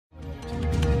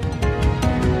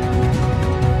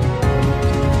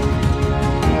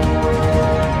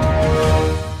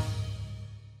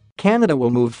Canada will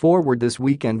move forward this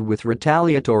weekend with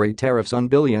retaliatory tariffs on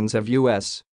billions of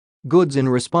U.S. goods in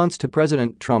response to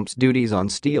President Trump's duties on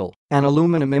steel and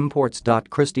aluminum imports.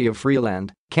 Chrystia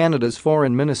Freeland, Canada's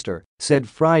foreign minister, said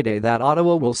Friday that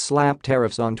Ottawa will slap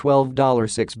tariffs on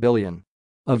 $12.6 billion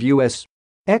of U.S.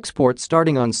 exports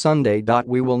starting on Sunday.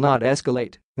 We will not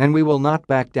escalate, and we will not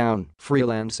back down,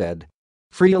 Freeland said.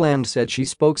 Freeland said she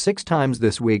spoke 6 times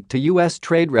this week to U.S.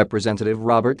 Trade Representative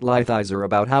Robert Lighthizer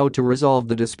about how to resolve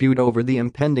the dispute over the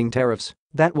impending tariffs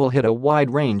that will hit a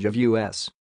wide range of U.S.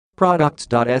 products.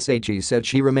 SHE said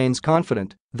she remains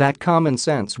confident that common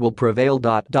sense will prevail.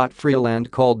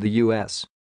 Freeland called the U.S.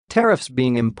 tariffs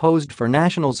being imposed for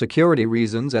national security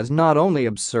reasons as not only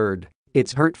absurd,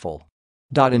 it's hurtful.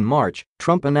 In March,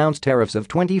 Trump announced tariffs of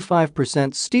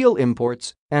 25% steel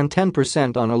imports and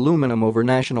 10% on aluminum over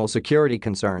national security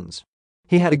concerns.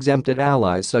 He had exempted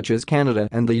allies such as Canada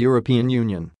and the European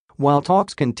Union, while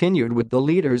talks continued with the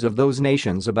leaders of those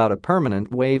nations about a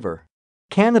permanent waiver.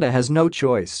 Canada has no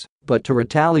choice but to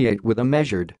retaliate with a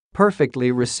measured,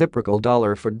 perfectly reciprocal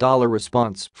dollar-for-dollar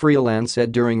response, Freeland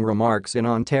said during remarks in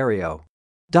Ontario.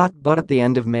 But at the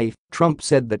end of May, Trump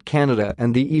said that Canada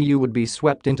and the EU would be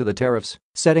swept into the tariffs,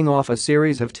 setting off a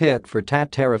series of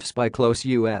tit-for-tat tariffs by close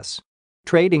U.S.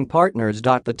 trading partners.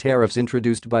 The tariffs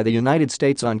introduced by the United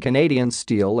States on Canadian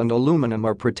steel and aluminum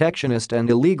are protectionist and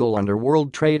illegal under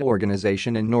World Trade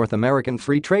Organization and North American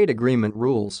Free Trade Agreement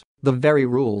rules, the very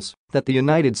rules that the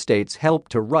United States helped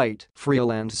to write,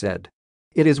 Freeland said.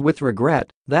 It is with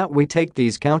regret that we take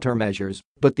these countermeasures,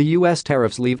 but the U.S.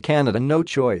 tariffs leave Canada no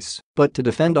choice but to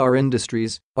defend our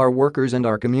industries, our workers and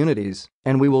our communities,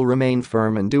 and we will remain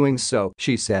firm in doing so,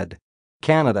 she said.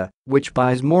 Canada, which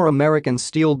buys more American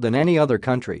steel than any other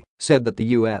country, said that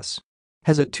the U.S.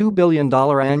 has a $2 billion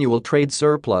annual trade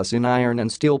surplus in iron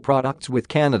and steel products with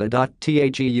Canada.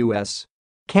 The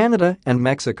Canada and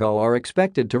Mexico are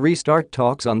expected to restart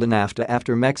talks on the NAFTA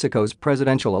after Mexico's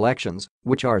presidential elections,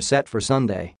 which are set for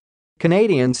Sunday.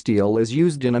 Canadian steel is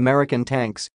used in American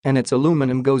tanks, and its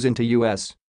aluminum goes into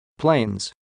U.S.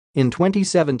 planes. In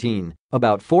 2017,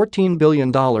 about $14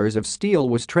 billion of steel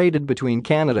was traded between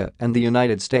Canada and the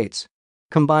United States.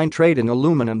 Combined trade in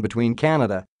aluminum between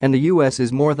Canada and the U.S.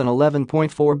 is more than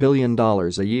 $11.4 billion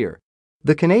a year.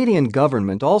 The Canadian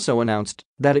government also announced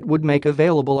that it would make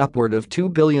available upward of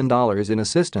 $2 billion in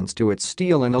assistance to its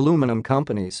steel and aluminum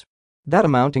companies. That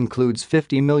amount includes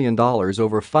 $50 million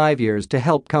over 5 years to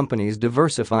help companies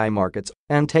diversify markets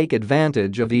and take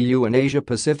advantage of EU and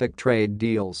Asia-Pacific trade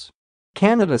deals.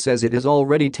 Canada says it has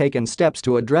already taken steps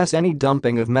to address any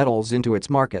dumping of metals into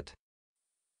its market.